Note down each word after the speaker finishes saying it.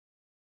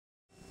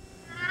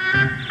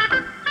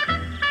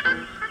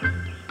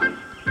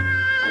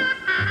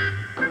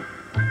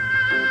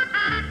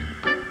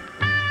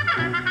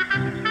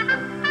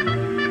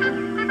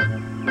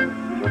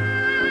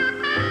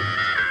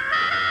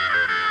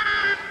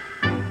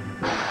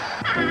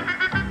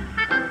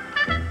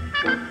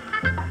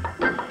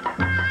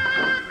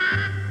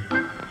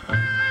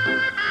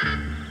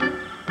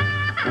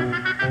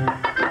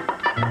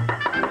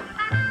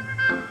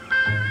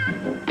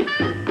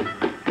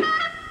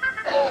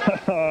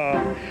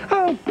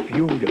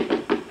beautiful.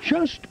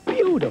 Just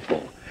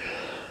beautiful.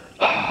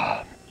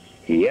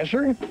 Yes,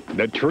 sir.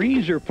 The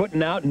trees are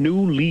putting out new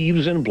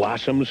leaves and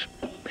blossoms.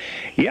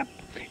 Yep,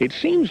 it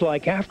seems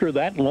like after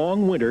that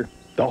long winter,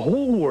 the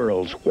whole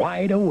world's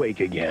wide awake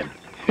again.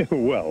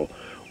 Well,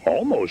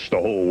 almost the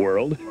whole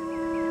world.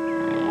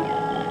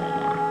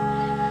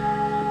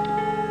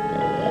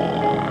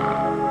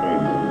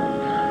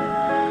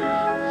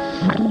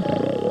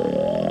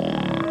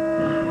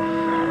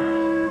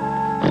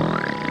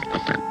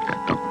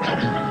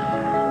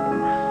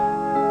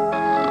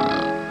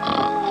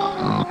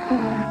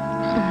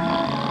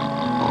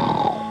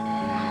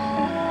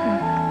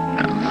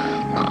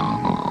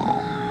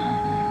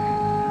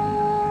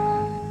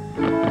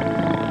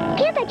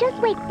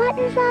 Wake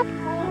Buttons up?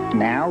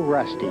 Now,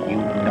 Rusty, you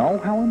know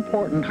how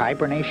important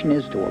hibernation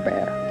is to a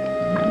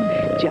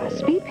bear.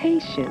 Just be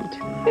patient.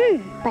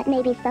 But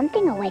maybe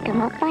something will wake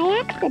him up by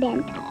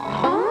accident.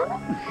 Huh?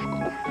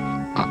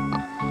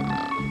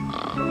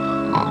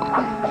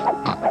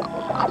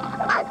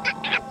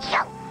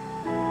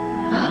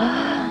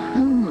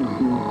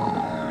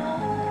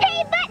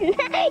 Hey, Button!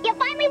 You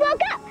finally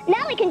woke up!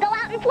 Now we can go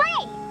out and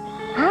play!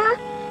 Huh?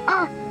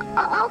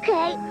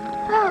 Okay.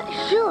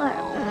 Sure.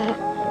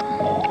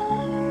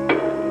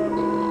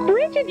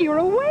 Bridget, you're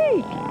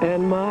awake.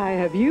 And my,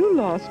 have you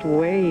lost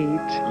weight?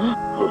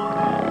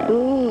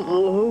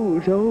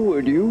 Oh, so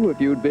would you if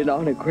you'd been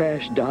on a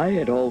crash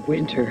diet all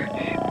winter.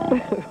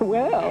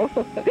 Well,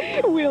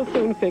 we'll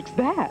soon fix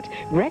that.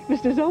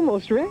 Breakfast is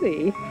almost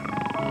ready.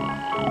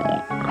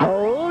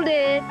 Hold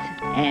it.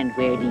 And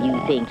where do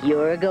you think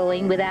you're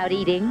going without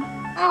eating?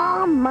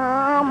 Oh,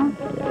 Mom.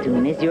 As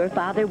soon as your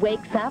father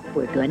wakes up,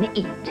 we're going to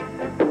eat.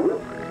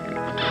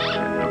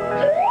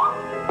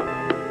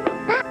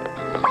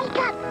 Wake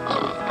up!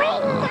 It's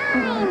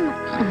springtime!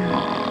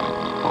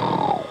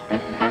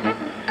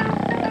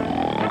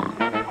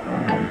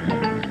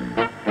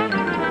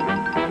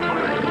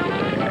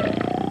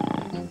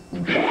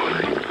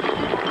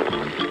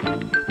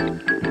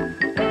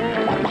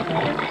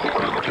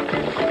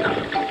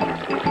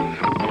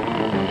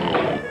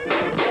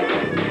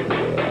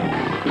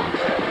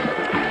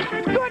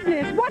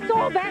 Goodness, what's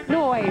all that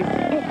noise?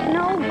 It's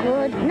no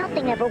good.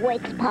 Nothing ever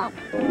wakes Pop.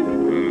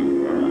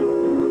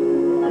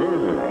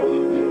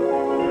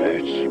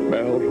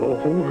 Smells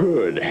awful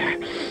good.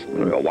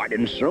 Well, why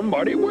didn't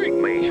somebody wake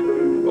me?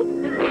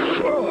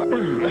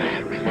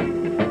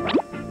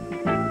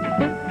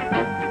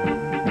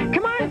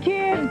 Come on,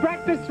 kids,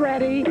 breakfast's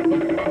ready. Thanks,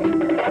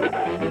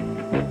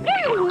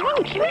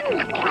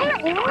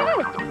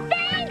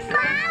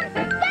 Mom!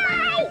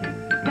 Bye!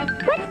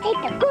 Let's take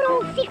the good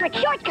old secret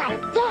shortcut.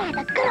 Yeah,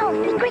 the good old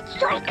secret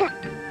shortcut.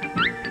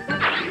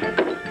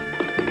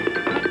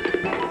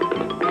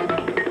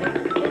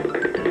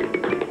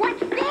 What's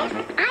this?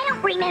 I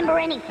don't remember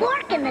any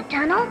fork in the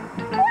tunnel.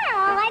 Well,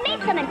 I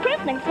made some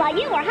improvements while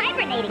you were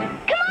hibernating.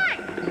 Come on!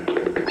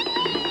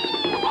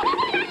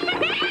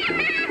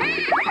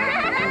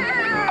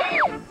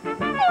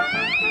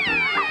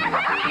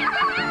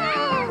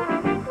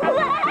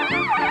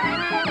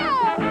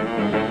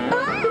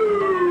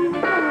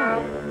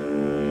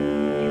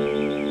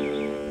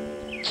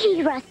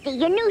 Gee, Rusty,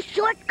 your new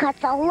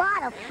shortcut's a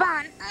lot of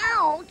fun.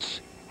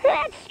 Ouch!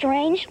 That's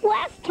strange.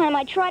 Last time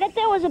I tried it,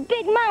 there was a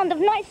big mound of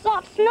nice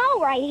soft snow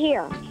right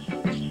here.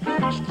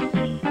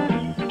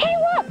 Hey,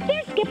 look!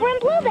 There's Skipper and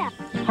Bluebell.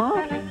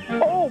 Huh?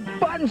 Oh,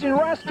 Buttons and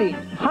Rusty.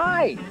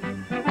 Hi.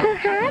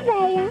 Hi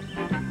there.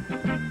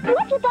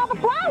 What's with all the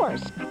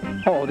flowers?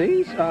 Oh,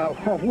 these?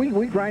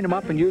 We grind them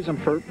up and use them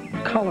for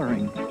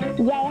coloring.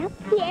 Yeah,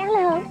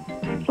 yellow.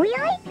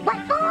 Really?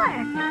 What for?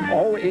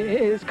 Oh,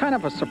 it's kind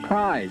of a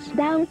surprise.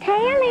 Don't tell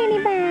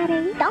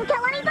anybody. Don't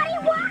tell anybody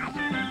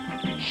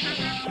what?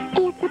 Shh.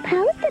 It's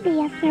supposed to be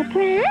a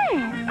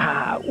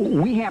surprise.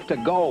 We have to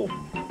go.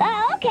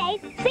 Oh, okay.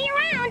 See you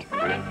around.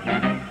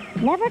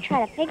 Never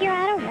try to figure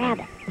out a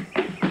rabbit.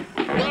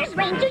 There's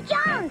Ranger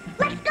Jones.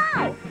 Let's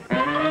go.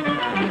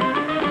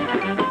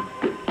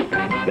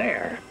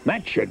 There,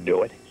 that should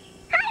do it.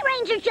 Hi,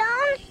 Ranger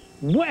Jones.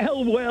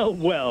 Well, well,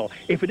 well,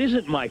 if it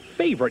isn't my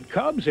favorite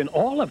cubs in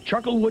all of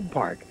Chucklewood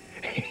Park.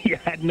 You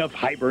had enough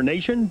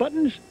hibernation,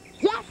 Buttons?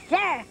 Yes,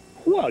 sir.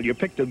 Well, you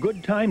picked a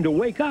good time to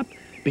wake up,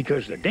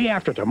 because the day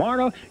after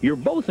tomorrow, you're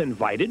both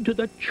invited to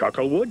the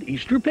Chucklewood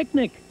Easter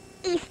picnic.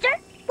 Easter?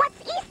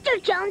 What's Easter,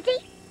 Jonesy?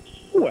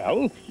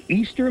 Well,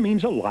 Easter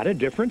means a lot of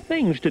different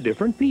things to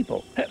different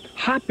people.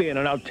 Hop in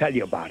and I'll tell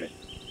you about it.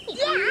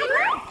 Yeah,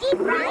 I love Jeep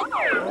rides.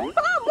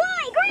 Oh,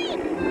 boy, great!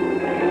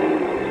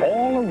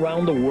 All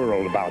around the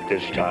world about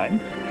this time,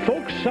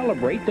 folks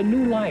celebrate the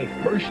new life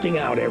bursting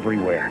out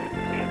everywhere.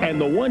 And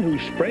the one who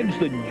spreads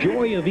the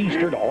joy of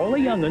Easter to all the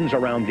young'uns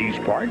around these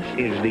parts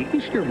is the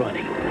Easter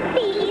Bunny.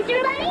 The Easter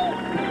Bunny?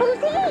 Who's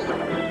he?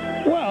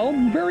 Well,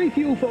 very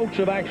few folks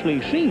have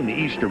actually seen the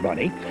Easter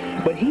Bunny,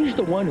 but he's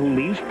the one who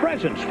leaves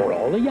presents for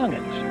all the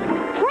young'uns.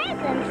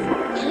 Presents?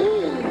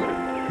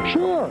 Gee.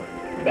 Sure.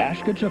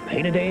 Baskets of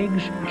painted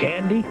eggs,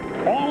 candy,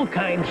 all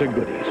kinds of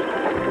goodies.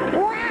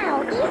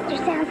 Wow, Easter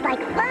sounds like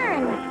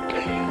fun.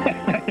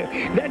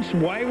 That's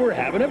That's why we're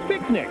having a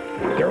picnic.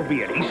 There'll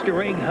be an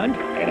Easter egg hunt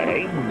and an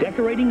egg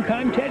decorating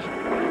contest.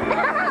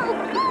 Oh,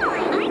 boy!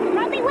 I can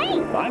hardly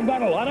wait. I've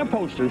got a lot of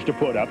posters to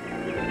put up,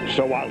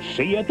 so I'll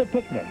see you at the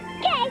picnic.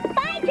 Okay,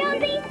 bye,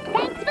 Jonesy.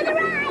 Thanks for the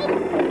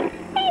ride.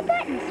 Hey,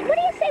 Buttons, what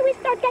do you say we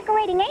start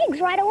decorating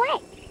eggs right away?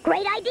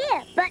 Great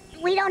idea, but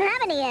we don't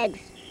have any eggs.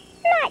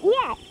 Not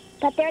yet,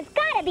 but there's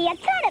gotta be a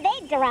ton of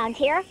eggs around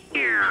here.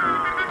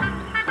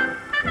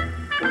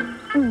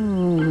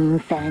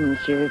 Fun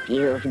sure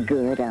feels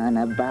good on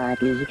a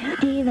body.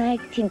 Day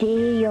like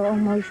today, you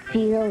almost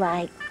feel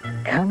like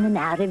coming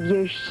out of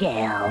your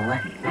shell.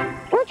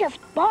 We'll just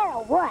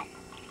borrow one.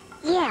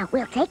 Yeah,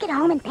 we'll take it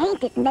home and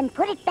paint it and then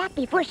put it back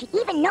before she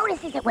even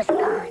notices it was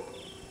gone.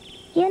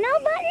 You know,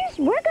 Buttons,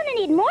 we're gonna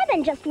need more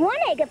than just one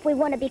egg if we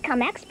want to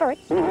become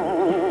experts.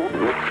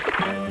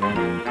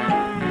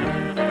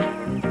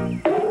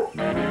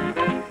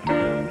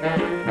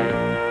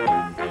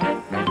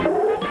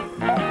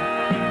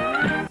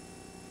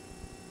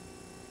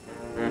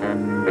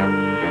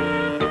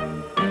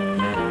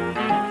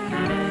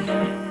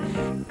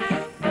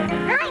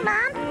 Hi,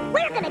 Mom.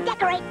 We're gonna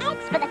decorate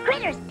eggs for the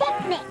critters'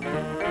 picnic.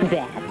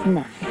 That's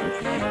nice.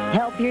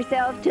 Help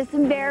yourself to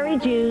some berry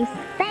juice.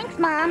 Thanks,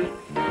 Mom.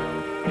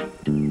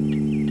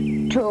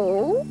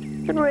 2,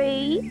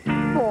 3,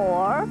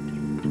 4.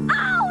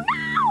 Oh,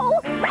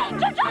 no!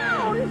 Ranger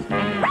Jones!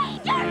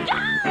 Ranger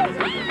Jones!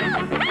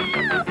 Help!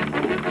 Help!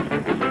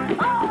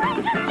 Oh,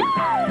 Ranger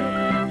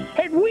Jones!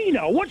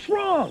 Edwina, what's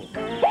wrong?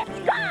 It's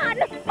gone!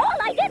 All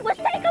I did was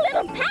take a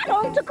little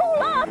paddle to cool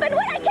off, and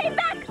when I came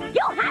back,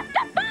 you'll have to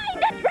find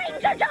it,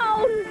 Ranger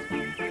Jones!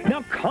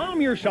 Now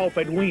calm yourself,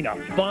 Edwina.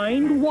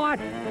 Find what?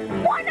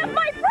 One of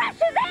my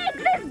precious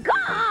eggs is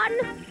gone!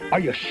 Are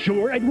you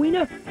sure,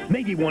 Edwina?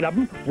 Maybe one of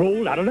them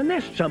rolled out of the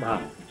nest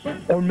somehow.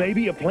 Or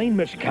maybe a plane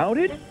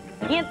miscounted?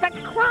 It's a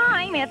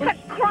crime! It's a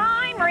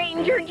crime,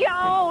 Ranger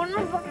Jones!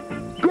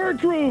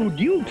 Gertrude,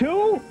 you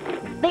too?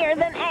 There's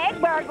an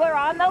egg burglar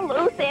on the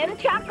loose in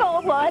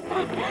Chucklewood.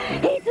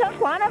 He took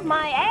one of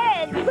my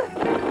eggs.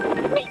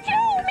 Me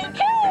too! Me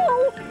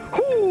too!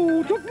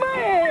 Who took my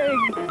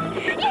egg?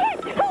 Yes!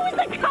 Who's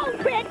the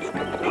culprit?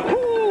 Who?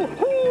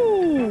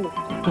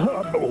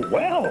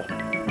 Well,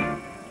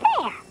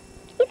 There!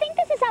 You think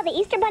this is how the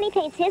Easter Bunny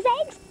paints his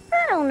eggs?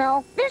 I don't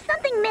know. There's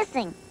something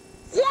missing.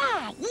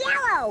 Yeah,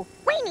 yellow!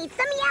 We need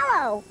some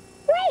yellow!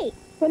 Wait!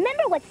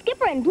 Remember what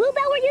Skipper and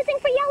Bluebell were using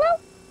for yellow?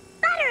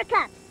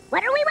 Buttercups!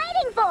 What are we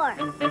waiting for?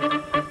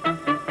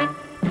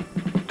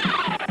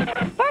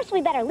 First,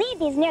 we better leave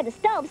these near the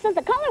stove so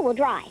the color will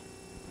dry.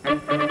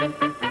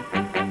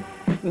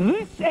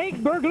 This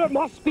egg burglar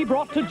must be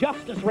brought to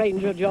justice,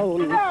 Ranger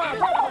Jones.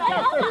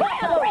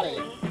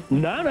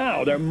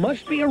 now, there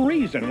must be a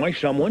reason why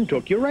someone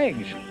took your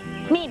eggs.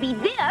 Maybe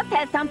this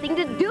has something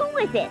to do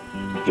with it.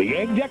 The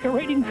egg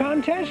decorating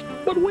contest?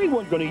 But we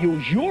weren't going to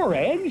use your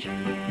eggs.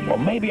 Well,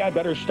 maybe I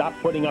better stop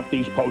putting up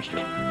these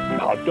posters.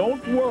 Now,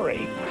 don't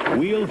worry.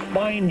 We'll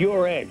find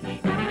your eggs.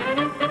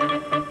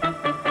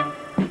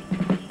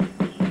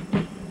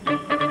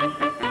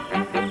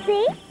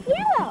 See?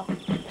 Yellow.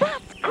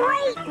 That's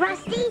great,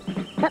 Rusty.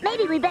 But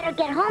maybe we better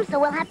get home so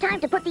we'll have time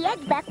to put the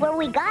eggs back where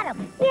we got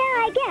them. Yeah,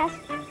 I guess.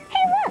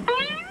 Hey, look.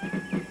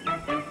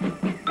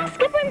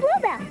 Skipper and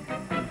Bluebell.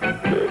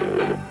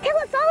 Tell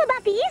us all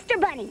about the Easter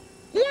Bunny.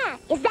 Yeah,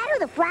 is that who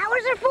the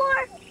flowers are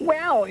for?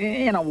 Well,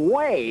 in a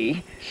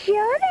way.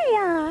 Sure they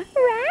are.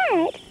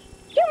 Right.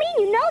 You mean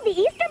you know the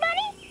Easter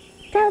Bunny?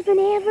 Doesn't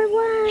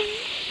everyone?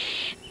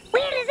 Shh.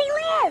 Where does he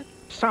live?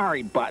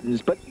 Sorry,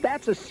 Buttons, but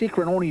that's a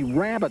secret only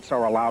rabbits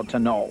are allowed to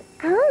know.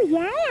 Oh,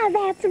 yeah,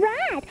 that's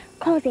right.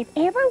 'Cause if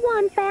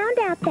everyone found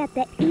out that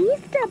the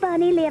Easter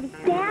Bunny lives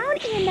down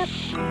in the...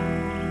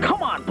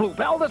 Come on,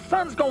 Bluebell, the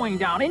sun's going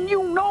down, and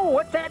you know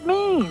what that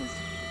means.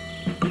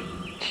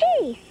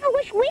 Gee, I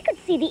wish we could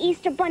see the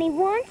Easter Bunny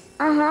once.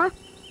 Uh-huh.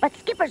 But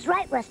Skipper's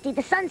right, Rusty.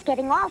 The sun's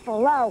getting awful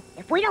low.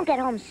 If we don't get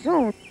home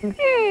soon...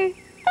 Okay.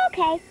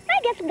 I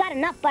guess we got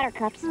enough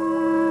buttercups. You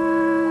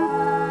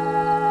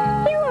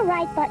were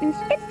right, Buttons.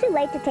 It's too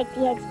late to take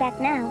the eggs back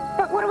now.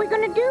 But what are we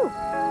going to do?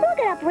 We'll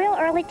get up real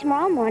early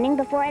tomorrow morning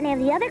before any of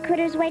the other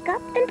critters wake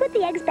up and put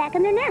the eggs back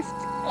in their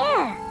nests.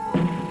 Yeah.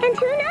 And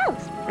who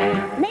knows?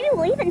 Maybe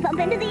we'll even bump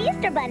into the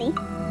Easter Bunny.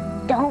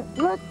 Don't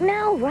look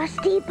now,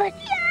 Rusty, but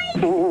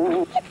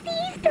yikes! It's the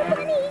Easter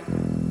Bunny!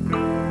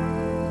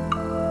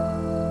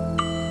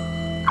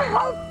 A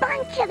whole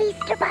bunch of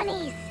Easter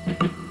Bunnies!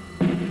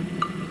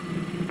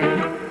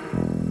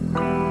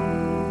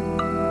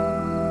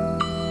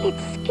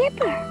 It's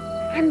Skipper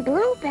and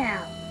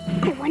Bluebell.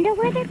 I wonder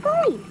where they're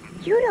going.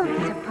 You don't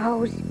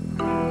suppose.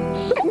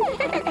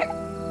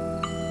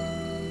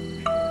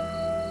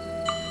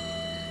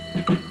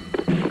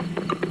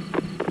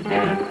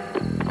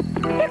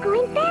 They're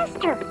going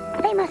faster.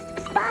 They must have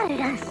spotted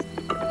us.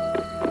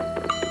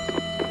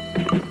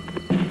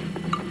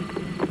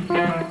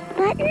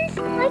 Buttons,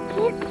 I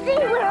can't see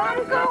where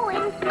I'm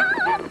going.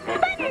 Oh,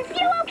 Buttons,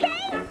 you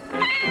okay?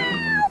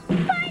 Help!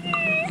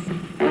 Buttons!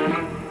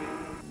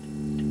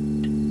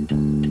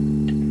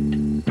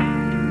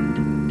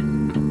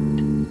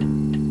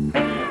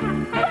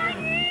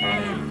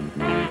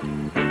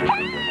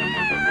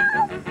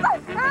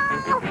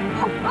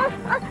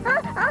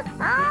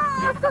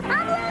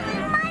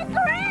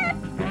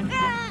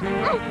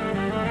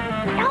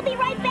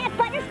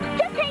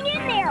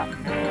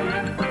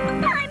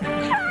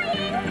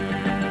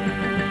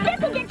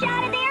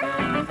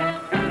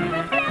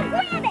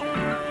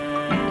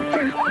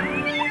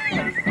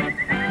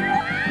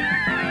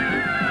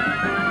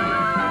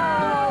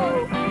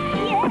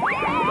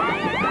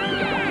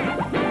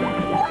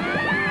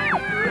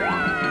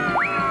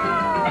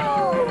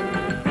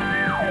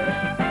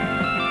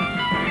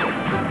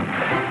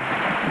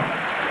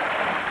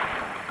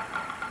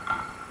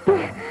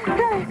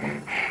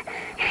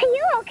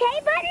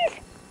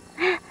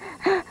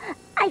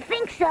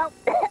 so.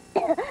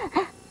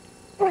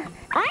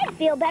 I'd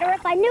feel better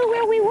if I knew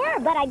where we were,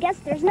 but I guess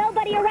there's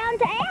nobody around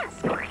to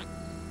ask.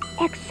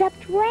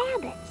 Except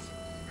rabbits.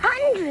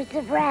 Hundreds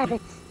of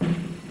rabbits.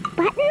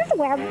 Buttons,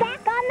 we're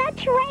back on the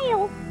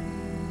trail.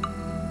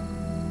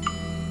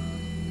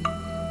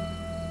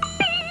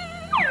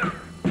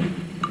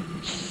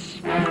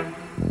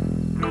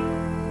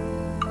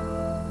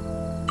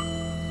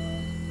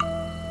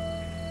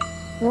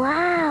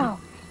 Wow.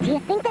 Do you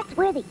think that's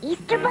where the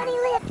Easter Bunny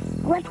lives?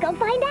 Let's go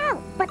find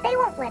out. But they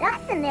won't let us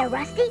in there,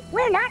 Rusty.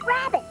 We're not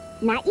rabbits.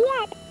 Not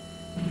yet.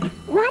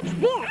 Watch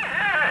this.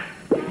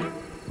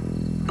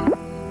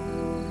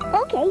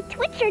 Okay,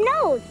 twitch your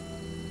nose.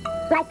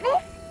 Like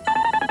this?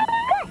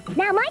 Good.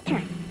 Now my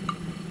turn.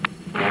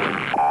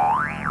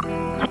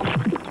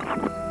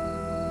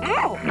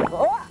 Ow.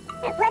 Oh.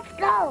 Let's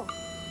go.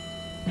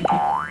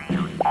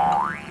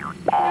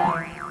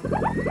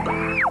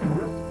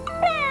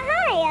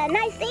 Hi, a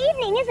nice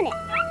evening, isn't it?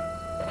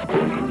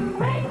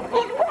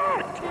 It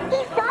worked!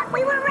 He thought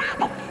we were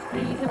rabbits!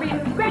 He's a real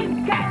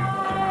great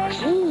guy.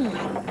 Gee,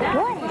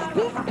 what is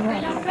this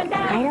place?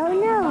 I don't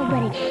know,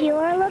 but it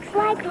sure looks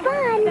like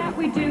fun. That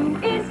we do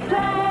is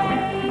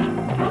play.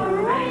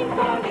 Hooray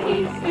for the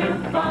Easter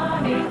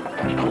Bunny.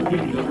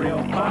 He's a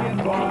real fine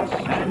boss,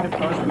 and of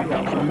course we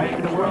help him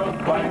make the world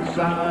quite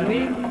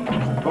sunny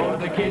for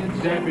the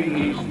kids every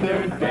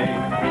Easter day.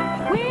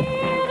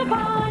 We're the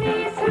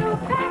bunnies who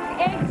pack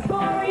eggs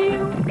for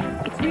you.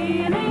 It's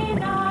really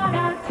not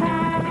a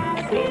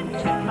task.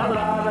 It's A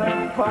lot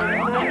of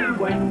fun, and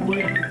when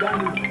we're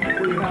done,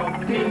 we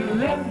help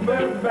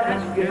deliver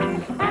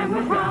baskets. and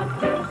we're proud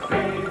to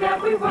say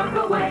that we work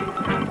away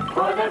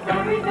for that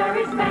very,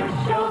 very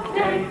special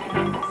day.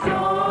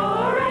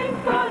 Soaring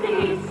for the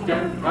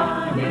Easter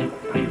Bunny.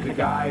 He's a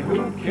guy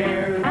who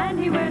cares. And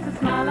he wears a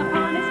smile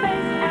upon his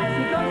face as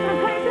he goes from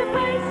place to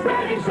place.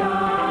 Ready,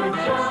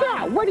 sunshine. So,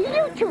 what are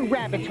you two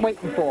rabbits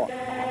waiting for?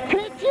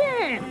 Pitch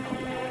in!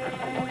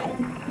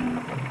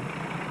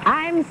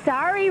 I'm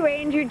sorry,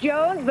 Ranger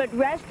Jones, but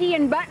Rusty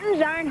and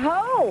Buttons aren't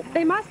home.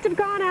 They must have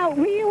gone out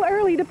real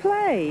early to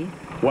play.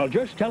 Well,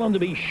 just tell them to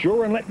be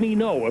sure and let me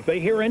know if they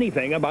hear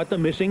anything about the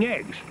missing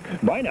eggs.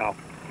 Bye now.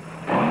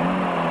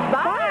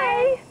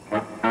 Bye.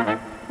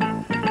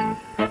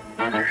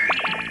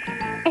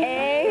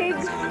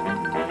 Eggs.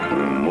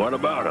 What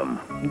about them?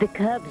 The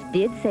Cubs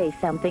did say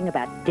something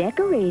about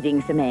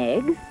decorating some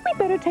eggs. We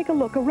better take a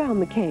look around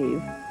the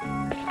cave.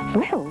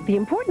 Well, the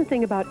important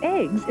thing about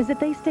eggs is that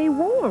they stay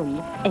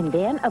warm. And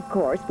then, of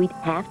course, we'd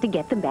have to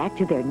get them back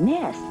to their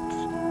nests.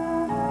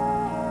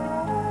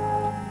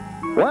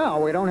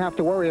 Well, we don't have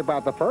to worry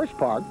about the first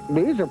part.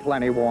 These are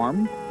plenty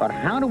warm. But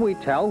how do we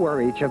tell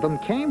where each of them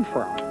came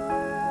from?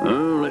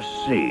 Let's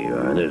see.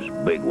 This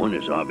big one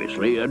is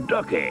obviously a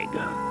duck egg.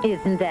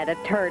 Isn't that a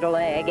turtle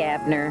egg,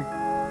 Abner?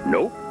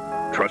 Nope.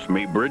 Trust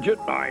me, Bridget,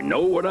 I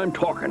know what I'm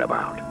talking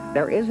about.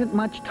 There isn't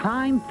much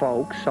time,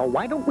 folks, so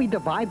why don't we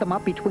divide them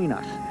up between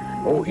us?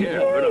 Oh, yeah,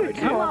 good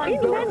idea. Come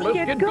on, let's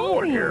get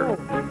going here.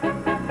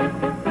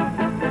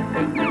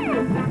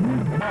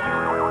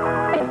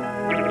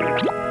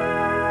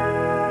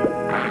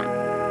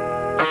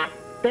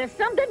 There's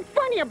something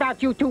funny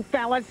about you two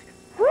fellas.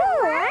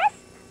 Us?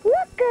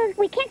 Look,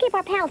 we can't keep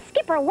our pal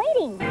Skipper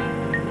waiting.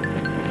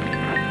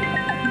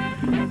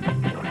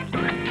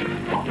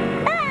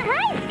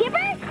 Hi,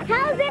 Skipper.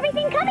 How's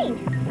everything coming?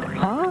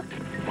 Huh?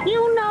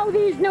 You know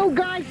these new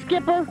guys,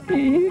 Skipper?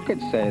 You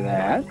could say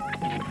that.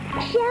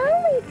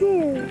 Shall we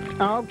do?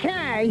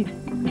 Okay.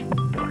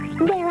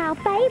 They're our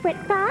favorite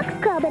fox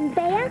cub and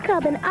bear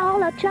cub in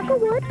all of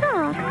Chucklewood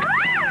Park.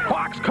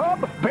 Fox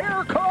cub?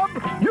 Bear cub?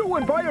 You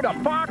invited a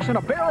fox and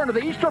a bear into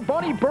the Easter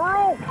Bunny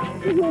burrow?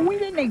 Well, we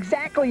didn't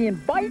exactly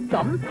invite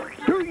them.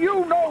 Do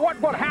you know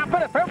what would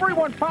happen if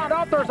everyone found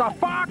out there's a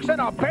fox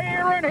and a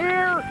bear in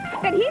here?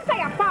 Did he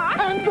say a fox?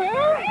 And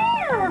bear?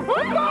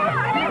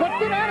 Let's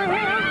get out of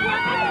here.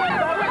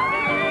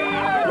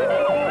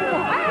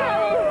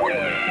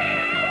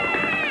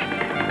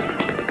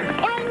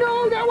 I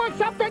knew there was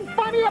something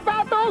funny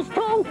about those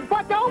two,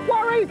 but don't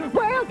worry,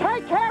 we'll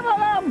take care of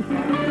them.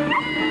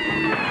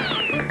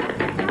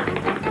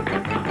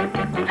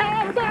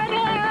 After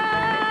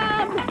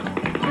them!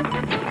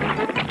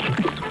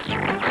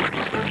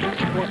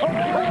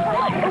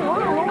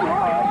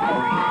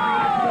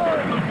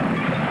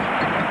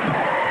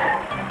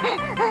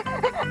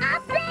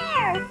 Up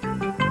there!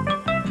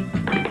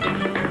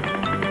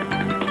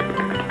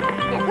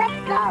 Let's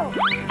go.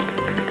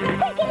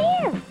 Look at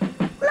him.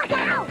 Look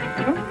out!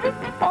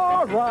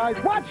 All right,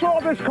 what's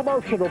all this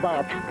commotion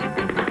about?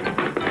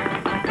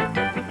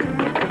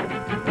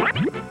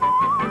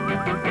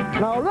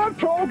 Now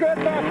let's all get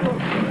back to...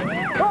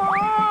 Oh!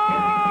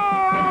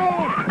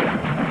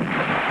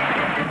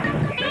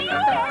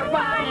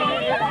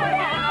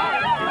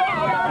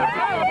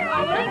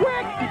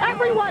 Quick,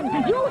 everyone,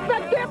 use the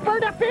dipper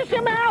to fish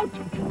him out.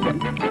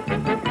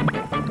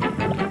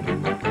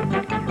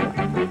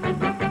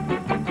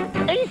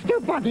 Easter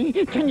Bunny,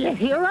 can you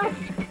hear us?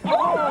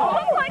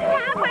 Oh, what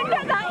happened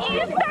to the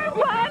Easter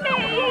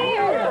Bunny?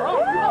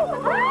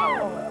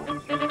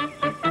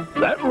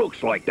 That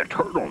looks like the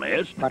turtle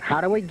nest. But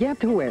how do we get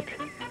to it?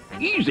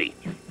 Easy.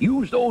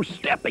 Use those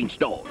stepping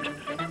stones.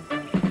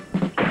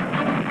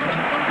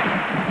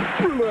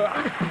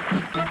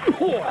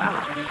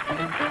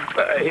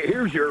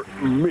 Here's your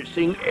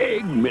missing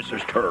egg,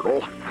 Mrs.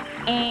 Turtle.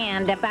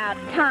 And about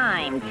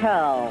time,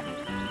 Toe.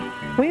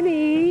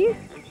 Winnie,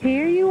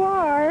 here you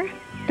are.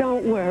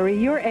 Don't worry,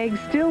 your egg's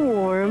still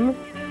warm.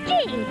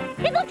 Gee,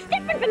 it looks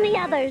different from the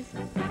others.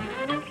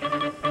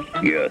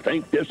 You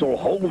think this'll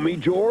hold me,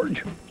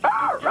 George?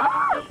 Arr,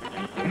 arr!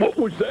 What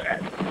was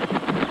that?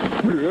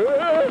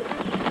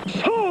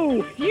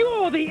 So,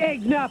 you're the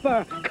egg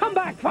napper. Come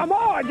back for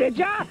more, did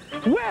ya?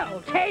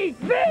 Well, take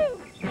this.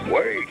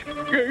 Wait,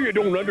 you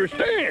don't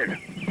understand.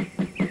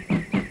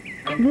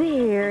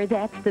 There,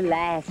 that's the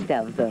last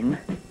of them.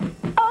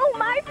 Oh,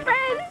 my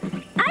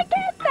friends, I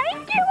can't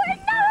thank you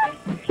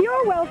enough.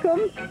 You're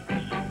welcome.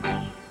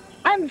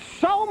 And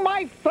so,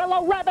 my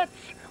fellow rabbits,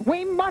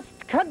 we must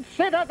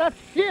consider the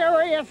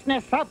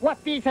seriousness of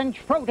what these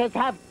intruders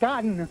have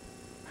done.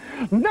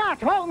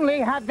 Not only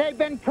have they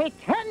been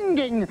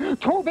pretending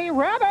to be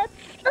rabbits,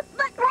 But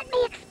let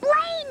me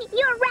explain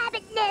your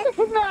rabbitness.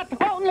 not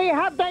only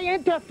have they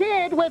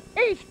interfered with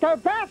Easter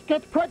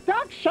Basket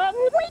Productions,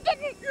 We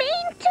didn't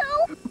mean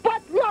to.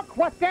 but look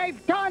what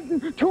they've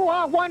done to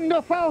our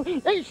wonderful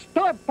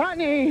Easter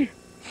bunny.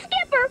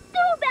 Skipper,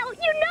 Bluebell,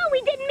 you know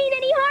we didn't mean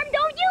any harm,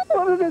 don't you?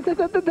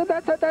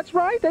 That's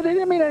right. They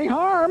didn't mean any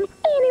harm.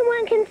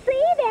 Anyone can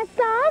see they're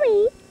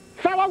sorry.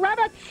 Fellow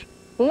rabbits,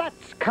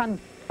 let's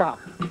confer.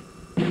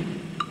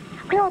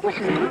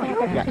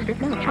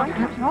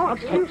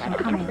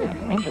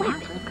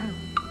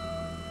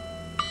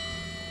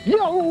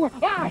 You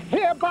are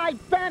hereby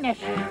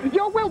banished.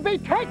 You will be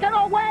taken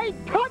away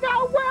to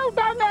the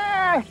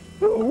wilderness.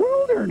 The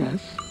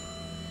wilderness?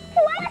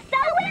 What's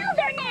the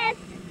wilderness?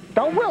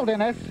 The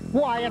wilderness?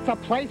 Why, it's a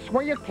place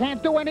where you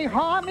can't do any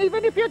harm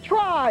even if you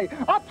try.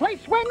 A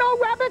place where no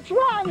rabbits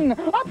run.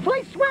 A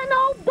place where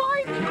no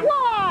birds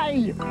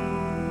fly.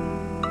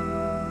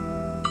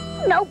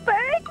 No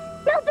birds?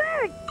 No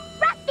birds.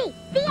 Rusty,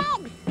 the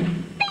eggs.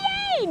 The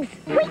eggs!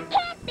 We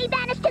can't be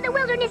banished to the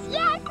wilderness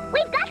yet.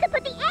 We've got to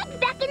put the eggs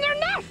back in their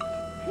nests.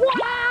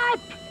 What?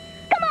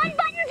 Come on,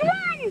 Buttons,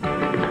 run!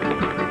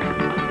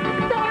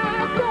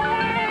 Stop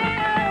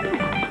them!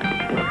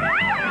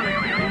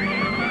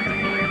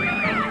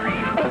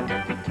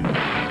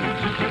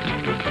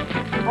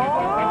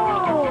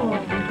 Oh!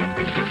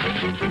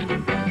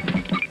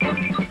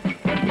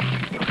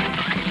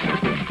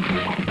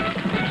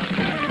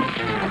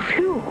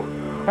 Phew,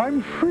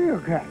 I'm free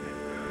again.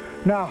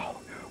 Now,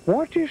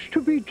 what is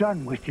to be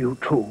done with you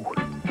two?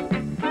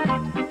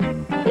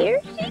 Here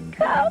she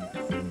comes.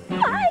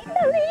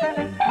 Finally.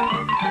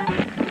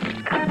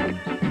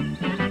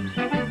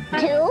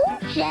 2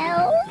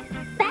 shells?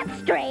 That's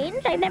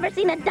strange. I've never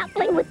seen a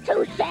duckling with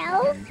 2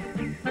 shells.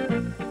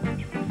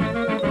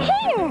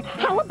 Here,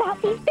 how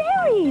about these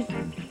berries?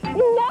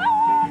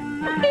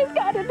 No, there's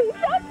got to be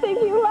something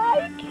you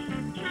like.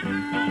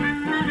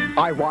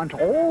 I want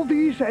all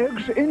these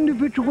eggs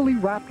individually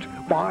wrapped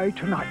by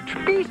tonight.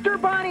 Easter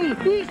Bunny!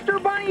 Easter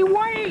Bunny,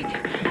 wait!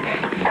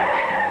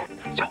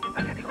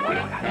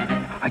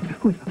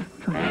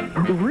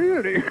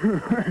 Really?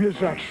 Is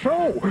that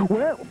so?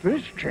 Well,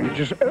 this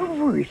changes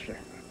everything.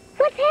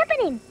 What's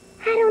happening?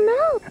 I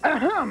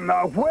don't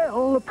know.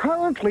 Well,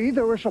 apparently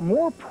there is a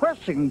more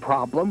pressing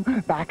problem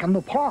back in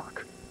the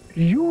park.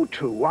 You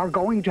two are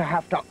going to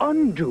have to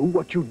undo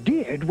what you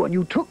did when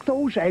you took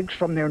those eggs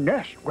from their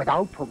nest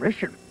without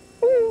permission.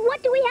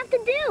 What do we have to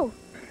do?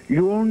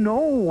 You'll know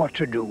what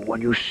to do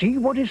when you see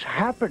what has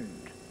happened.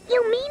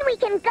 You mean we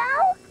can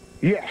go?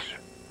 Yes.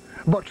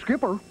 But,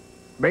 Skipper,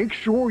 make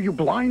sure you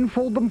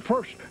blindfold them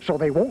first so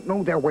they won't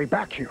know their way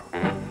back here.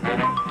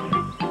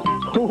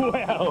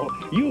 Well,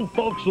 you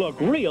folks look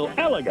real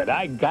elegant,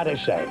 I gotta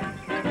say.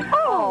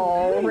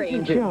 Oh,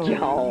 Ranger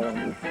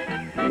Jones.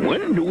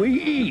 When do we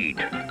eat?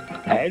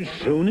 As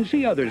soon as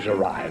the others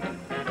arrive.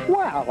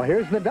 Well,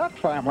 here's the duck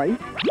family.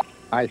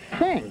 I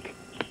think.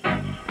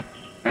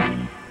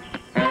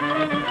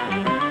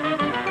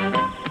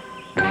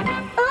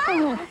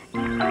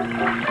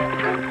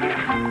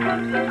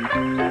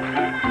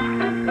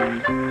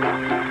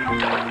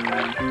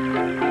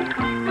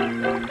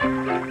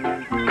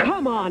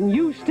 Come on,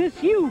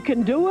 Eustace, you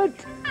can do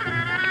it.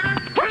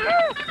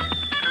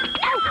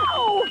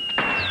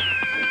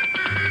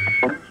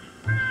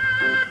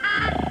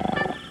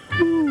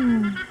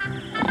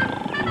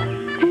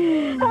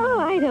 Oh,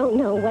 I don't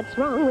know what's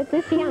wrong with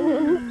this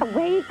young'un.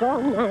 Awake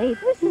all night,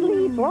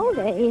 asleep all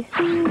day.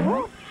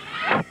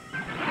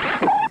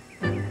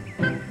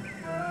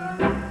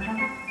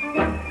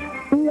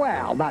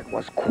 Well, that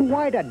was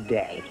quite a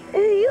day.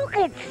 You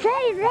could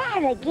say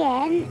that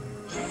again.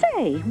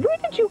 Say, where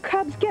did you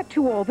cubs get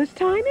to all this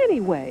time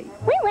anyway?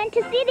 We went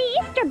to see the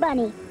Easter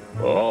Bunny.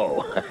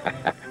 Oh,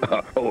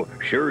 oh,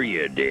 sure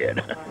you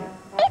did.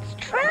 It's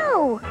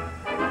true.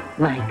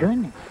 My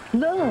goodness,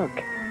 look.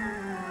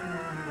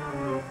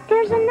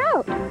 There's a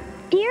note.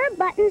 Dear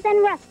Buttons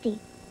and Rusty,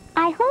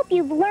 I hope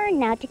you've learned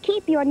now to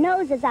keep your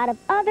noses out of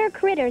other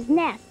critters'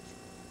 nests.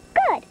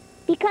 Good,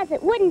 because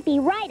it wouldn't be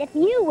right if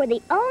you were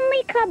the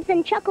only cubs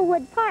in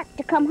Chucklewood Park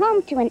to come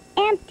home to an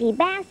empty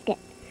basket.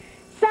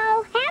 So,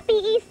 happy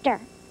Easter.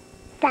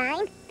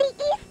 Signed, the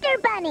Easter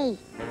Bunny.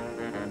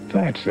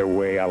 That's the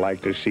way I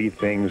like to see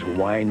things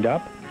wind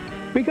up.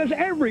 Because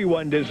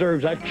everyone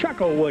deserves a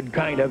Chucklewood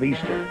kind of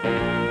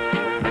Easter.